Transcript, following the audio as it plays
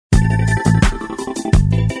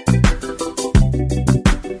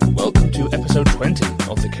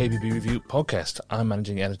KBB Review podcast. I'm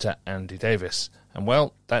Managing Editor Andy Davis. And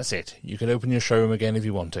well, that's it. You can open your showroom again if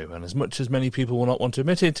you want to. And as much as many people will not want to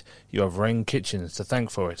admit it, you have Wren Kitchens to thank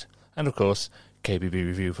for it. And of course, KBB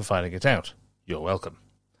Review for finding it out. You're welcome.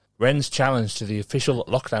 Wren's challenge to the official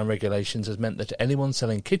lockdown regulations has meant that anyone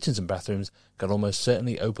selling kitchens and bathrooms can almost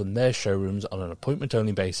certainly open their showrooms on an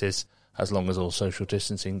appointment-only basis as long as all social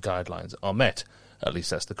distancing guidelines are met. At least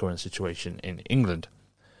that's the current situation in England.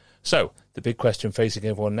 So, the big question facing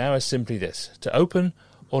everyone now is simply this: to open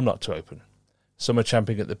or not to open? Some are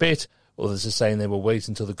champing at the bit, others are saying they will wait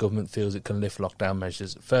until the government feels it can lift lockdown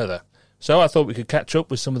measures further. So I thought we could catch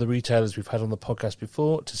up with some of the retailers we've had on the podcast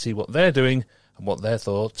before to see what they're doing and what their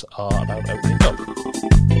thoughts are about opening up.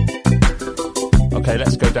 Okay,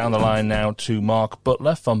 let's go down the line now to Mark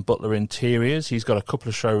Butler from Butler Interiors. He's got a couple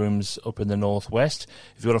of showrooms up in the northwest.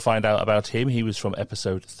 If you want to find out about him, he was from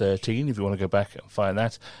episode 13, if you want to go back and find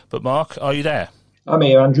that. But Mark, are you there? I'm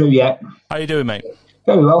here, Andrew, yeah. How are you doing, mate?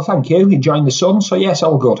 Very well, thank you. Enjoying the sun, so yes,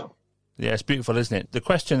 all good. Yeah, it's beautiful, isn't it? The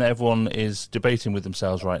question that everyone is debating with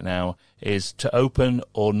themselves right now is to open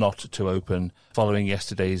or not to open following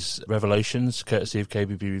yesterday's revelations, courtesy of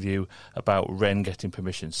KBB Review, about Wren getting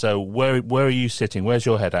permission. So where are you sitting? Where's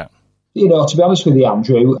your head at? You know, to be honest with you,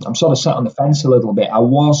 Andrew, I'm sort of sat on the fence a little bit.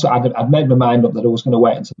 I'd made my mind up that I was going to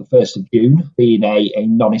wait until the 1st of June, being a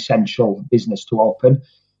non-essential business to open.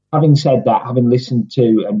 Having said that, having listened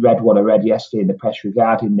to and read what I read yesterday in the press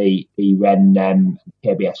regarding the Wren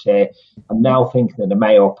KBSA, I'm now thinking that I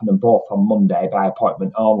may open them both on Monday by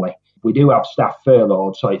appointment only. We do have staff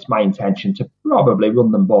furloughed, so it's my intention to probably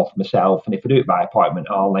run them both myself. And if I do it by appointment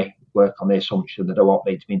only, work on the assumption that I won't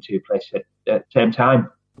need to be in two places at the same time.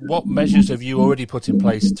 What measures have you already put in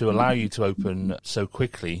place to allow you to open so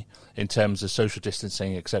quickly in terms of social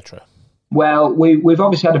distancing, etc.? Well, we've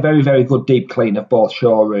obviously had a very, very good deep clean of both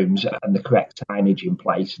showrooms and the correct signage in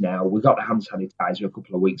place now. We got the hand sanitizer a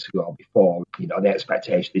couple of weeks ago before, the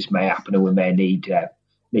expectation this may happen and we may need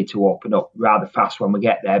to open up rather fast when we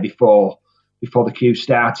get there before the queue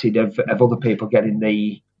started of other people getting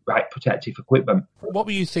the right protective equipment. What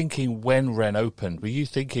were you thinking when Wren opened? Were you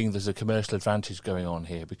thinking there's a commercial advantage going on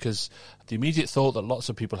here? Because the immediate thought that lots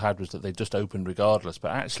of people had was that they just opened regardless, but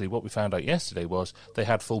actually what we found out yesterday was they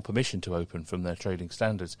had full permission to open from their trading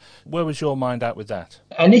standards. Where was your mind at with that?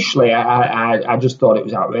 Initially, I just thought it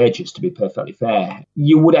was outrageous, to be perfectly fair.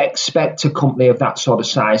 You would expect a company of that sort of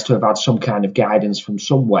size to have had some kind of guidance from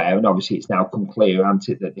somewhere, and obviously it's now come clear, hasn't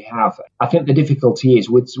it, that they have. I think the difficulty is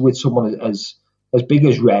with someone as big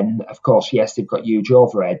as Wren, of course, yes, they've got huge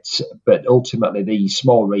overheads, but ultimately the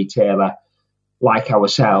small retailer like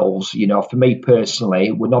ourselves, for me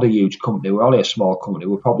personally, we're not a huge company. We're only a small company.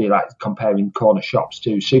 We're probably like comparing corner shops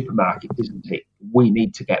to supermarkets, isn't it? We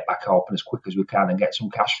need to get back open as quick as we can and get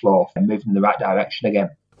some cash flow and move in the right direction again.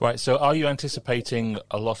 Right, so are you anticipating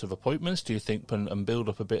a lot of appointments, do you think, and build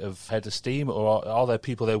up a bit of head of steam, or are there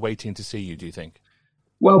people there waiting to see you, do you think?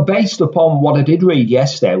 Well, based upon what I did read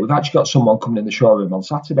yesterday, we've actually got someone coming in the showroom on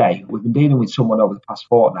Saturday. We've been dealing with someone over the past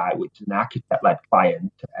fortnight, which is an architect-led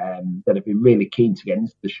client that have been really keen to get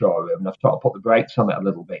into the showroom, and I've sort of put the brakes on it a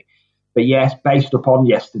little bit. But yes, based upon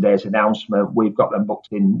yesterday's announcement, we've got them booked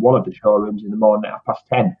in one of the showrooms in the morning at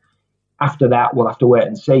 10:30. After that, we'll have to wait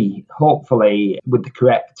and see. Hopefully, with the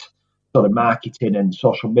correct sort of marketing and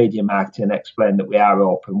social media marketing, explain that we are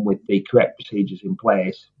open with the correct procedures in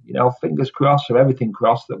place. Fingers crossed or everything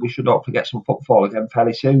crossed that we should hopefully get some footfall again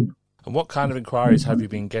fairly soon. And what kind of inquiries have you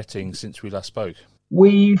been getting since we last spoke?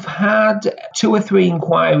 We've had 2 or 3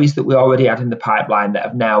 inquiries that we already had in the pipeline that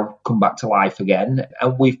have now come back to life again.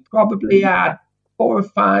 And we've probably had 4 or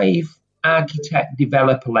 5 architect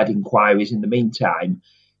developer-led inquiries in the meantime.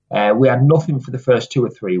 We had nothing for the first 2 or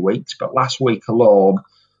 3 weeks, but last week alone,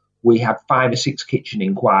 we had 5 or 6 kitchen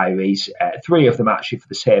inquiries, 3 of them actually for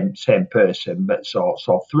the same person, but so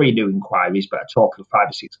 3 new inquiries, but a total of 5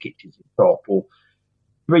 or 6 kitchens in total,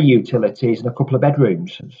 3 utilities and a couple of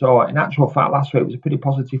bedrooms. So in actual fact, last week was a pretty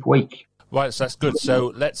positive week. Right, so that's good.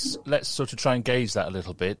 So let's sort of try and gauge that a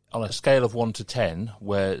little bit. On a scale of 1 to 10,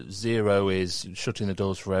 where 0 is shutting the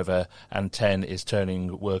doors forever and 10 is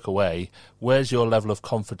turning work away, where's your level of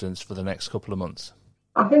confidence for the next couple of months?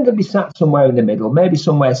 I think I'd be sat somewhere in the middle, maybe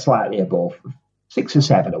somewhere slightly above. 6 or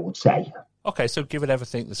 7, I would say. Okay, so given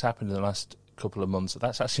everything that's happened in the last couple of months,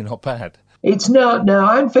 that's actually not bad. It's not, no,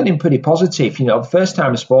 I'm feeling pretty positive. The first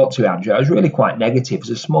time I spoke to Andrew, I was really quite negative. As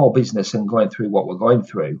a small business and going through what we're going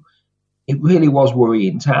through, it really was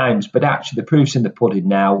worrying times. But actually, the proof's in the pudding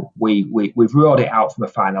now. We've ruled it out from a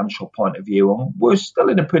financial point of view, and we're still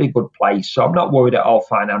in a pretty good place. So I'm not worried at all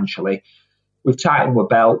financially. we've tightened our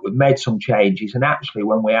belt, we've made some changes, and actually,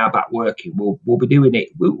 when we are back working, we'll be doing it.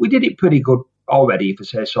 We did it pretty good already, if I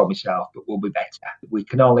say so myself, but we'll be better. We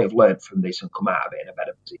can only have learned from this and come out of it in a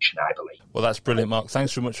better position, I believe. Well, that's brilliant, Mark.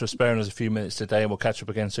 Thanks very much for sparing us a few minutes today, and we'll catch up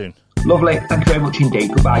again soon. Lovely. Thank you very much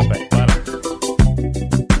indeed. Goodbye. Bye.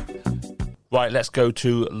 Right, let's go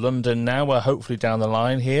to London now. We're hopefully down the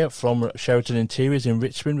line here from Sheraton Interiors in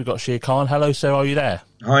Richmond. We've got Shir Khan. Hello, sir. Are you there?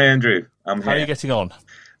 Hi, Andrew. I'm here. How are you getting on?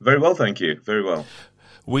 Very well, thank you. Very well.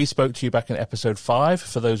 We spoke to you back in episode 5,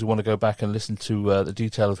 for those who want to go back and listen to the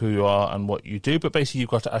detail of who you are and what you do. But basically, you've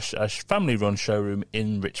got a family-run showroom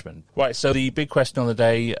in Richmond. Right, so the big question on the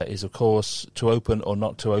day is, of course, to open or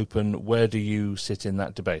not to open. Where do you sit in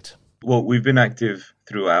that debate? Well, we've been active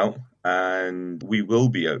throughout, and we will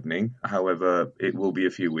be opening. However, it will be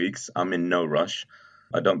a few weeks. I'm in no rush.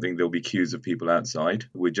 I don't think there'll be queues of people outside.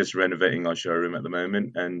 We're just renovating our showroom at the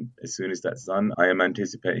moment, and as soon as that's done, I am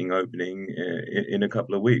anticipating opening in a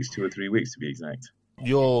couple of weeks, 2 or 3 weeks to be exact.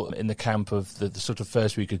 You're in the camp of the sort of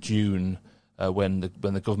first week of June, when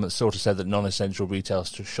the government sort of said that non-essential retail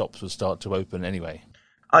shops would start to open anyway.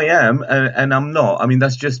 I am, and I'm not. I mean,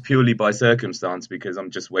 that's just purely by circumstance, because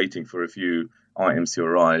I'm just waiting for a few items to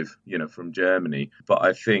arrive, from Germany. But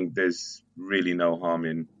I think there's really no harm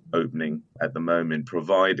in opening at the moment,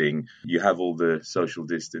 providing you have all the social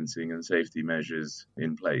distancing and safety measures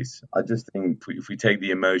in place. I just think if we take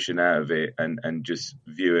the emotion out of it and just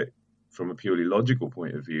view it from a purely logical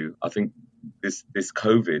point of view, I think this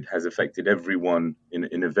COVID has affected everyone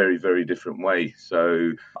in a very, very different way.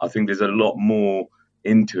 So I think there's a lot more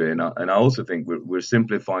into it. And I also think we're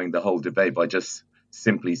simplifying the whole debate by just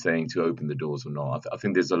simply saying to open the doors or not. I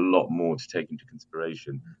think there's a lot more to take into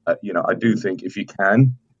consideration. I do think if you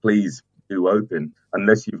can, please do open.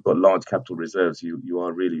 Unless you've got large capital reserves, you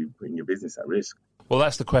are really putting your business at risk. Well,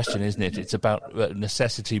 that's the question, isn't it? It's about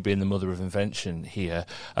necessity being the mother of invention here,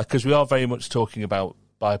 because we are very much talking about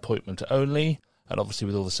by appointment only, and obviously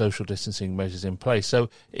with all the social distancing measures in place. So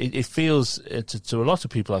it feels to a lot of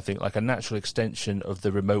people, I think, like a natural extension of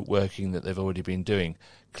the remote working that they've already been doing.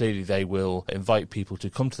 Clearly, they will invite people to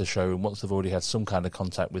come to the showroom once they've already had some kind of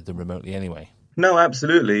contact with them remotely anyway. No,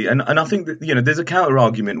 absolutely. And I think that, there's a counter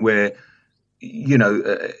argument where,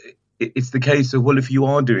 it's the case of, well, if you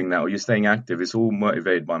are doing that or you're staying active, it's all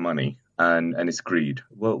motivated by money and it's greed.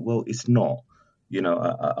 Well, it's not.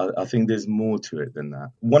 I think there's more to it than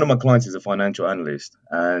that. One of my clients is a financial analyst,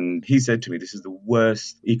 and he said to me, this is the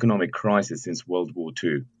worst economic crisis since World War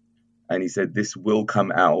II. And he said, this will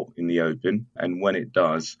come out in the open, and when it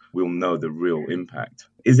does, we'll know the real impact.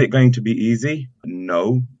 Is it going to be easy?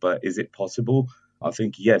 No, but is it possible? I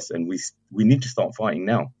think yes, and we need to start fighting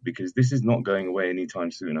now, because this is not going away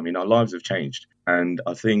anytime soon. I mean, our lives have changed, and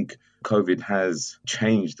I think COVID has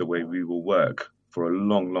changed the way we will work for a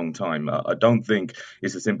long, long time. I don't think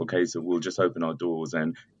it's a simple case of we'll just open our doors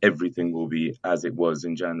and everything will be as it was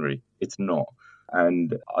in January. It's not.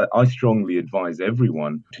 And I strongly advise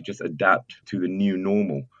everyone to just adapt to the new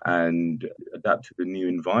normal and adapt to the new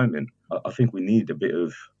environment. I think we need a bit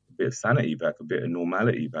of sanity back, a bit of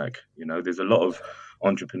normality back. There's a lot of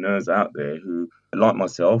entrepreneurs out there who, like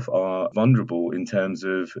myself, are vulnerable in terms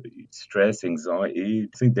of stress, anxiety.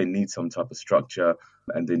 I think they need some type of structure,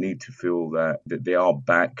 and they need to feel that they are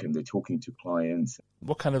back and they're talking to clients.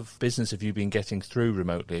 What kind of business have you been getting through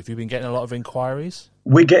remotely? Have you been getting a lot of inquiries?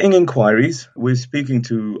 We're getting inquiries. We're speaking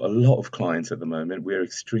to a lot of clients at the moment. We're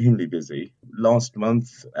extremely busy. Last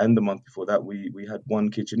month and the month before that, we had one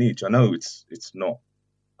kitchen each. I know it's not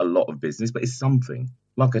a lot of business, but it's something.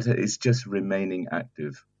 Like I said, it's just remaining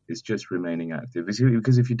active.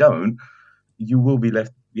 Because if you don't, you will be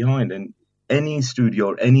left behind. And any studio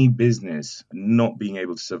or any business not being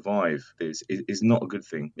able to survive this is not a good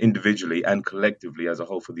thing, individually and collectively as a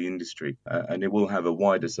whole for the industry. And it will have a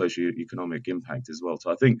wider socio-economic impact as well.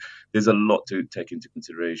 So I think there's a lot to take into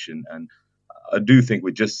consideration. And I do think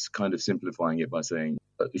we're just kind of simplifying it by saying,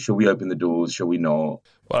 shall we open the doors? Shall we not?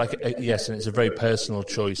 Well, yes, and it's a very personal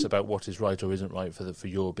choice about what is right or isn't right for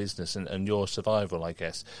your business and your survival, I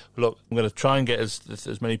guess. Look, I'm going to try and get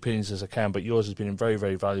as many opinions as I can, but yours has been very,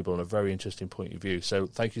 very valuable and a very interesting point of view. So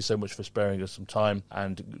thank you so much for sparing us some time,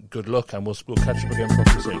 and good luck, and we'll catch up again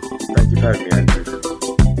properly soon. Thank you for having me, Andrew.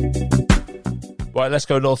 Right, let's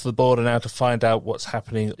go north of the border now to find out what's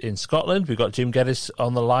happening in Scotland. We've got Jim Geddes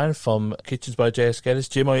on the line from Kitchens by JS Geddes.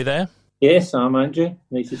 Jim, are you there? Yes, I'm Andrew.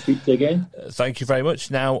 Nice to speak to you again. Thank you very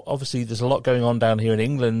much. Now, obviously, there's a lot going on down here in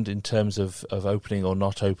England in terms of opening or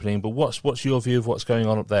not opening, but what's your view of what's going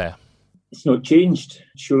on up there? It's not changed.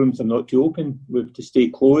 Showrooms are not to open. We have to stay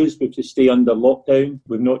closed. We have to stay under lockdown.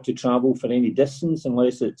 We've not to travel for any distance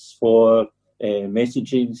unless it's for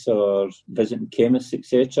messages or visiting chemists,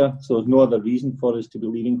 etc. So there's no other reason for us to be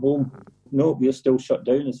leaving home. No, we're still shut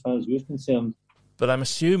down as far as we're concerned. But I'm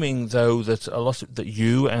assuming, though, that that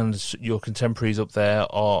you and your contemporaries up there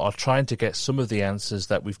are trying to get some of the answers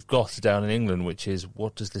that we've got down in England, which is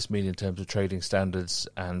what does this mean in terms of trading standards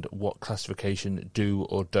and what classification do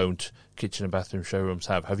or don't kitchen and bathroom showrooms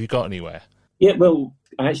have? Have you got anywhere? Yeah, well,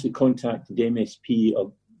 I actually contacted the MSP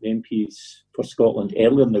of the MPs for Scotland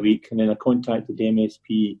earlier in the week, and then I contacted the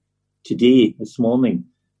MSP this morning.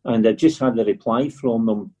 And I just had a reply from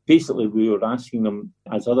them. Basically, we were asking them,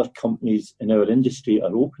 as other companies in our industry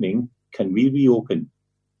are opening, can we reopen?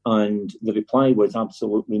 And the reply was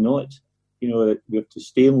absolutely not. We have to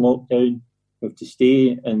stay in lockdown. We have to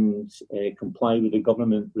stay and comply with the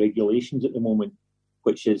government regulations at the moment,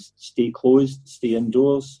 which is stay closed, stay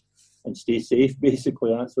indoors, and stay safe.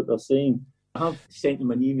 Basically, that's what they're saying. I have sent them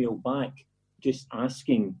an email back just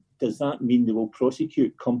asking, does that mean they will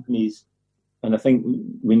prosecute companies? And I think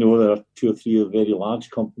we know there are 2 or 3 very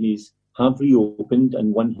large companies have reopened,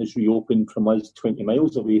 and one has reopened from us 20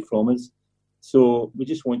 miles away from us. So we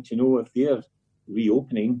just want to know if they're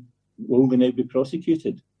reopening, will they now be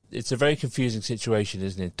prosecuted? It's a very confusing situation,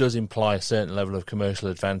 isn't it? It does imply a certain level of commercial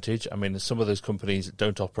advantage. I mean, some of those companies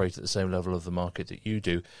don't operate at the same level of the market that you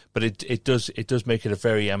do, but it does make it a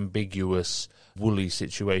very ambiguous, woolly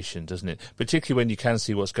situation, doesn't it? Particularly when you can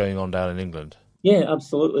see what's going on down in England. Yeah,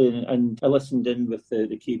 absolutely. And I listened in with the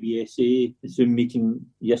KBSA Zoom meeting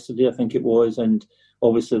yesterday, I think it was, and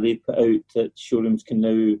obviously they put out that showrooms can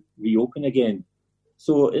now reopen again.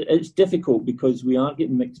 So it's difficult because we are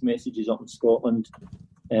getting mixed messages up in Scotland,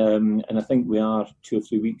 and I think we are 2 or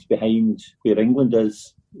 3 weeks behind where England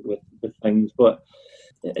is with things. But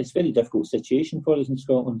it's a very difficult situation for us in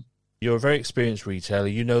Scotland. You're a very experienced retailer.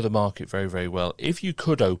 You know the market very, very well. If you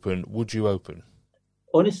could open, would you open?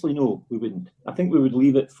 Honestly, no, we wouldn't. I think we would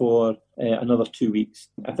leave it for another 2 weeks.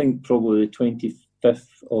 I think probably the 25th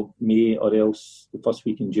of May or else the first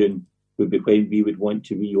week in June would be when we would want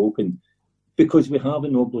to reopen, because we have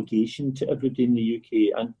an obligation to everybody in the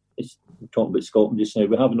UK, and we're talking about Scotland just now,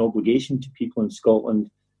 we have an obligation to people in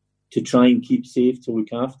Scotland to try and keep safe, to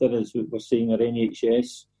look after, as we're saying, our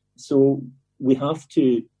NHS. So we have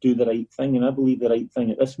to do the right thing, and I believe the right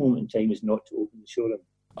thing at this moment in time is not to open the showroom.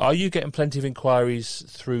 Are you getting plenty of inquiries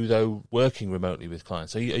through, though, working remotely with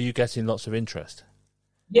clients? Are you getting lots of interest?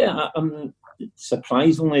 Yeah,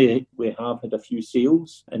 surprisingly, we have had a few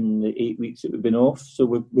sales in the 8 weeks that we've been off, so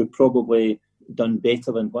we've probably done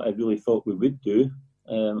better than what I really thought we would do.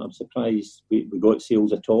 I'm surprised we got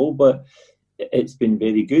sales at all, but it's been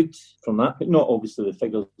very good from that. But not obviously the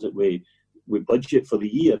figures that we budget for the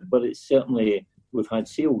year, but it's certainly, we've had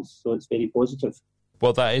sales, so it's very positive.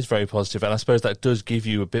 Well, that is very positive, and I suppose that does give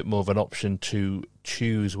you a bit more of an option to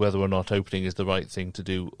choose whether or not opening is the right thing to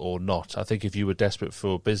do or not. I think if you were desperate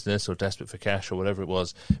for business or desperate for cash or whatever it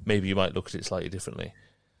was, maybe you might look at it slightly differently.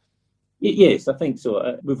 Yes, I think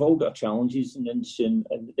so. We've all got challenges in the industry, and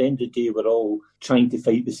at the end of the day, we're all trying to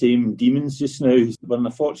fight the same demons just now. We're in a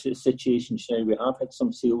fortunate situation now. We have had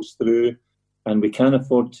some sales through, and we can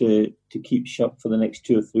afford to keep shut for the next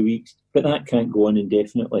 2 or 3 weeks, but that can't go on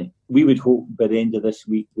indefinitely. We would hope by the end of this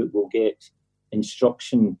week that we'll get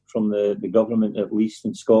instruction from the government, at least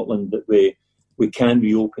in Scotland, that we can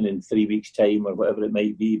reopen in 3 weeks' time or whatever it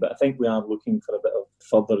might be. But I think we are looking for a bit of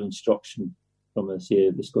further instruction from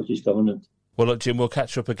the Scottish Government. Well, look, Jim, we'll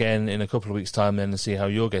catch up again in a couple of weeks' time then and see how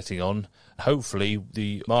you're getting on. Hopefully,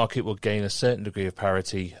 the market will gain a certain degree of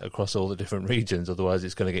parity across all the different regions, otherwise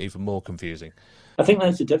it's going to get even more confusing. I think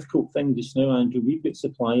that's a difficult thing just now, Andrew. We've got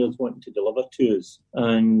suppliers wanting to deliver to us,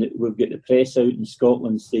 and we've got the press out in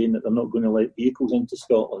Scotland saying that they're not going to let vehicles into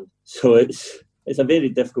Scotland. So it's a very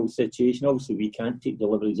difficult situation. Obviously, we can't take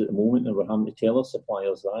deliveries at the moment, and we're having to tell our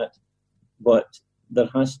suppliers that. But there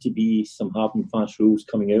has to be some hard and fast rules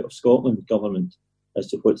coming out of Scotland government as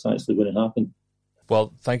to what's actually going to happen.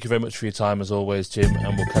 Well, thank you very much for your time as always, Jim,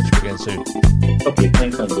 and we'll catch up again soon. Okay,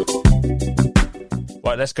 thanks, Andrew.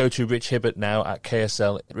 Right, let's go to Rich Hibbert now at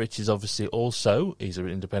KSL. Rich is obviously he's an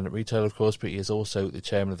independent retailer, of course, but he is also the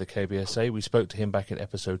chairman of the KBSA. We spoke to him back in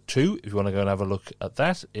episode 2, if you want to go and have a look at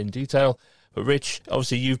that in detail. But Rich,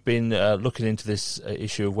 obviously you've been looking into this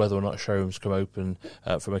issue of whether or not showrooms come open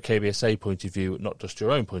from a KBSA point of view, not just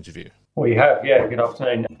your own point of view. We have, yeah. Good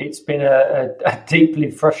afternoon. It's been a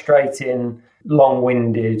deeply frustrating,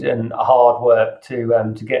 long-winded and hard work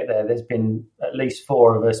to get there. There's been at least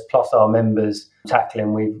 4 of us, plus our members,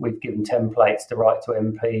 tackling. We've given templates to write to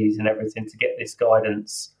MPs and everything to get this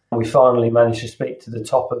guidance. We finally managed to speak to the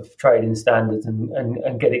top of trading standards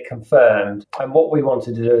and get it confirmed. And what we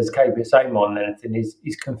wanted to do as KBSA more than anything is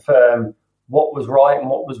confirm what was right and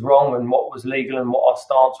what was wrong and what was legal and what our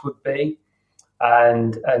stance would be.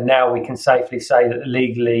 And now we can safely say that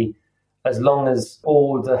legally, as long as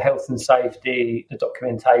all the health and safety, the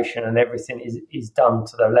documentation and everything is done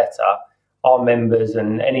to the letter, our members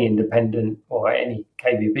and any independent or any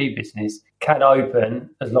KBB business can open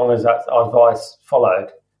as long as that's our advice followed.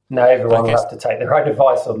 Now, everyone will have to take their own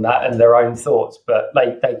advice on that and their own thoughts, but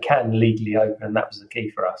they can legally open, and that was the key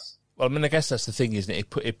for us. Well, I mean, I guess that's the thing, isn't it?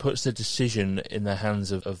 It puts the decision in the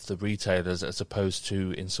hands of the retailers, as opposed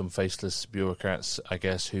to in some faceless bureaucrats, I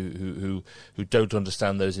guess, who don't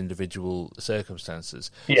understand those individual circumstances.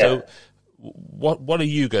 Yeah. So, what are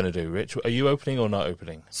you going to do, Rich? Are you opening or not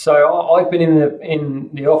opening? So I've been in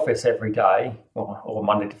the office every day, or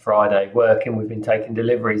Monday to Friday, working. We've been taking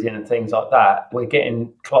deliveries in and things like that. We're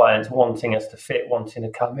getting clients wanting us to fit, wanting to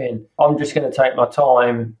come in. I'm just going to take my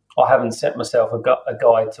time. I haven't set myself a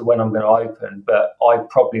guide to when I'm going to open, but I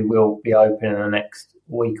probably will be open in the next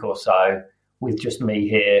week or so with just me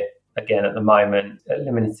here. Again, at the moment,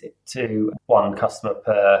 limited to one customer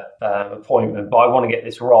per appointment. But I want to get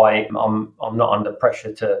this right. I'm not under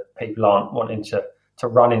pressure people aren't wanting to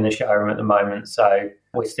run in the showroom at the moment. So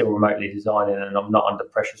we're still remotely designing and I'm not under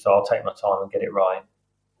pressure. So I'll take my time and get it right.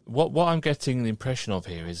 What I'm getting the impression of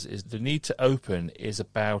here is the need to open is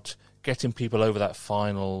about getting people over that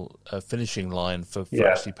final finishing line for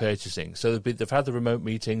actually purchasing. So they've had the remote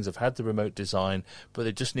meetings, they've had the remote design, but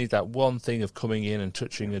they just need that one thing of coming in and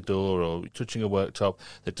touching a door or touching a worktop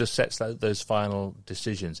that just sets those final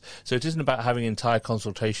decisions. So it isn't about having entire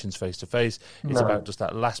consultations face to face. It's about just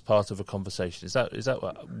that last part of a conversation. Is that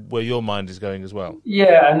where your mind is going as well?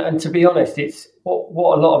 Yeah, and to be honest, it's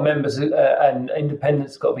what a lot of members and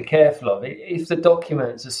independents got to be careful of. If the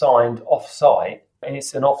documents are signed off-site, and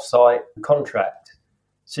it's an off-site contract,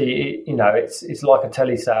 so it's like a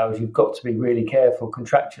telesales. You've got to be really careful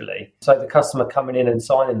contractually. So the customer coming in and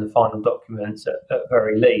signing the final documents at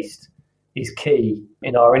very least is key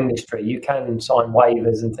in our industry. You can sign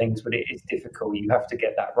waivers and things, but it is difficult. You have to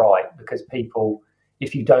get that right, because people,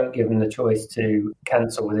 if you don't give them the choice to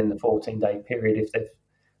cancel within the 14-day period, if they've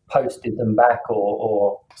posted them back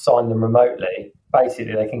or signed them remotely,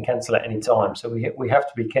 basically they can cancel at any time. So we have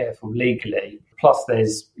to be careful legally. Plus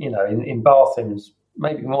there's, in bathrooms,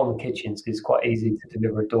 maybe more than kitchens, because it's quite easy to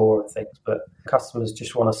deliver a door and things, but customers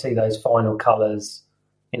just want to see those final colours,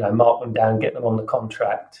 mark them down, get them on the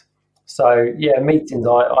contract. So meetings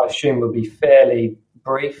I assume will be fairly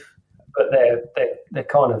brief, but they're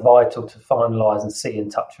kind of vital to finalise and see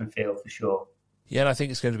and touch and feel for sure. Yeah, and I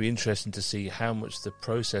think it's going to be interesting to see how much the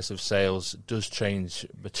process of sales does change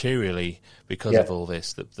materially because of all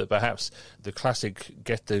this. That perhaps the classic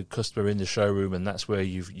get the customer in the showroom and that's where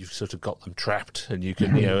you've sort of got them trapped and you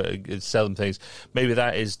can sell them things. Maybe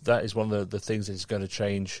that is one of the things that's going to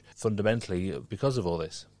change fundamentally because of all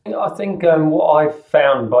this. I think what I've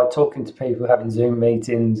found by talking to people, having Zoom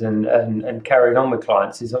meetings and carrying on with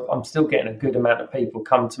clients is I'm still getting a good amount of people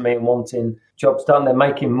come to me and wanting jobs done. They're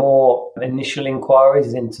making more initial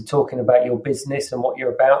inquiries into talking about your business and what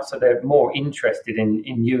you're about. So they're more interested in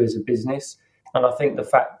you as a business. And I think the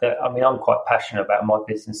fact that, I'm quite passionate about my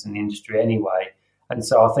business and the industry anyway. And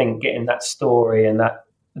so I think getting that story and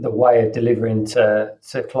the way of delivering to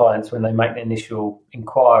clients when they make the initial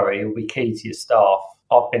inquiry will be key to your staff.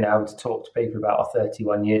 I've been able to talk to people about our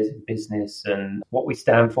 31 years in business and what we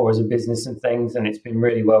stand for as a business and things, and it's been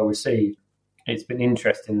really well received. It's been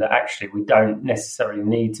interesting that actually we don't necessarily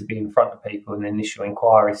need to be in front of people in the initial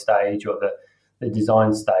inquiry stage or the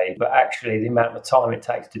design stage, but actually the amount of time it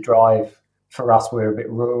takes to drive, for us, we're a bit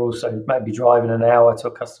rural, so maybe driving an hour to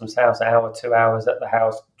a customer's house, an hour, 2 hours at the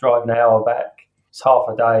house, drive an hour back. It's half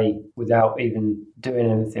a day without even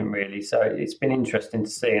doing anything really. So it's been interesting to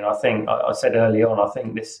see. And I think I said early on, I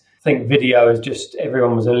think video is just,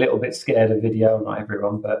 everyone was a little bit scared of video, not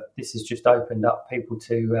everyone, but this has just opened up people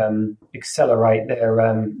to accelerate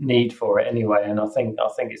their need for it anyway. And I think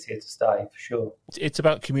it's here to stay for sure. It's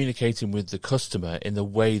about communicating with the customer in the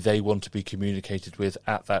way they want to be communicated with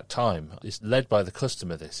at that time. It's led by the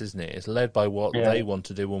customer, this, isn't it? It's led by what they want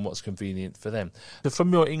to do and what's convenient for them. So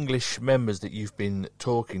from your English members that you've been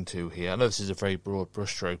talking to here, I know this is a very broad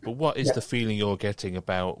brushstroke, but what is the feeling you're getting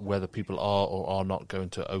about whether people are or are not going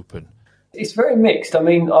to open? It's very mixed.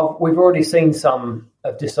 We've already seen some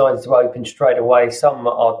have decided to open straight away. Some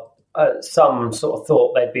sort of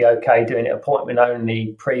thought they'd be okay doing it appointment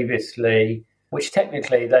only previously, which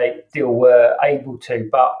technically they still were able to.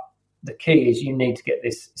 But the key is you need to get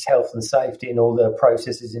this health and safety and all the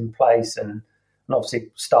processes in place and obviously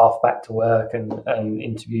staff back to work and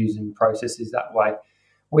interviews and processes that way.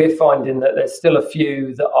 We're finding that there's still a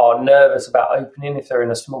few that are nervous about opening if they're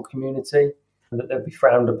in a small community. that they'll be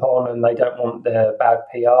frowned upon and they don't want their bad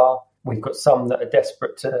PR. We've got some that are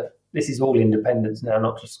desperate to, this is all independents now,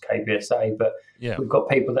 not just KBSA, but we've got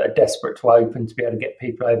people that are desperate to open to be able to get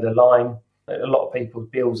people over the line. A lot of people's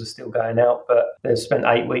bills are still going out, but they've spent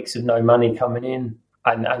 8 weeks of no money coming in.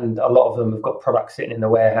 And a lot of them have got products sitting in the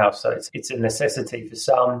warehouse. So it's a necessity for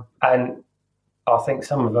some. And I think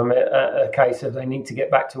some of them are a case of they need to get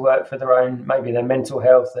back to work for their own, maybe their mental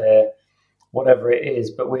health, their whatever it is.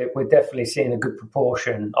 But we're definitely seeing a good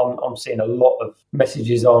proportion. I'm seeing a lot of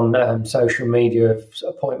messages on social media of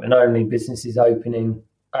appointment-only businesses opening.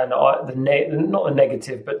 And not the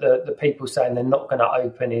negative, but the people saying they're not going to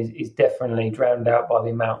open is definitely drowned out by the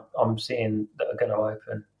amount I'm seeing that are going to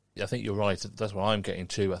open. I think you're right. That's what I'm getting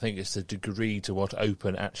to. I think it's the degree to what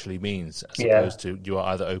open actually means, as opposed to you are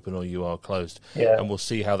either open or you are closed. Yeah. And we'll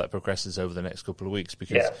see how that progresses over the next couple of weeks,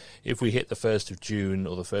 because if we hit the 1st of June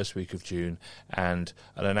or the first week of June and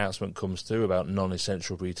an announcement comes through about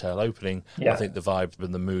non-essential retail opening, I think the vibe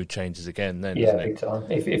and the mood changes again then, doesn't it? Big time.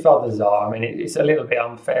 If others are, I mean, it's a little bit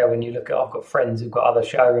unfair when you look at, I've got friends who've got other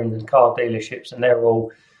showrooms and car dealerships and they're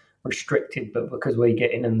all restricted, but because we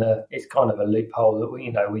get in and it's kind of a loophole that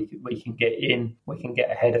we can get in, we can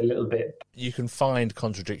get ahead a little bit. You can find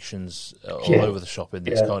contradictions all over the shop in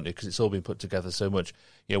this, can't you? Because it's all been put together so much.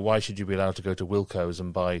 Why should you be allowed to go to Wilko's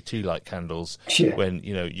and buy tea light candles when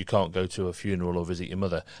you can't go to a funeral or visit your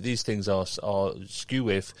mother? These things are skew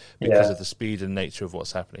with because of the speed and nature of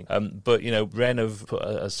what's happening. But Wren have put,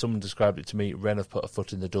 as someone described it to me, Wren have put a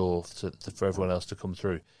foot in the door for everyone else to come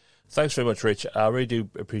through. Thanks very much, Rich. I really do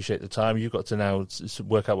appreciate the time. You've got to now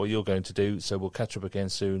work out what you're going to do, so we'll catch up again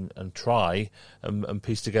soon and try and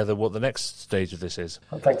piece together what the next stage of this is.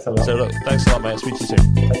 Well, thanks a lot. So, look, thanks a lot, mate. I'll speak to you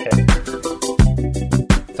soon. Okay.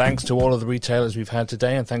 Thanks to all of the retailers we've had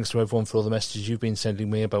today, and thanks to everyone for all the messages you've been sending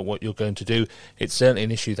me about what you're going to do. It's certainly an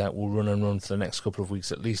issue that will run and run for the next couple of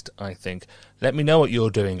weeks at least, I think. Let me know what you're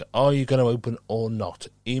doing. Are you going to open or not?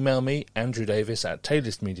 Email me,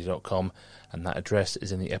 andrewdavis@taylistmedia.com, and that address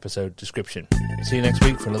is in the episode description. See you next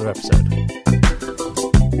week for another episode.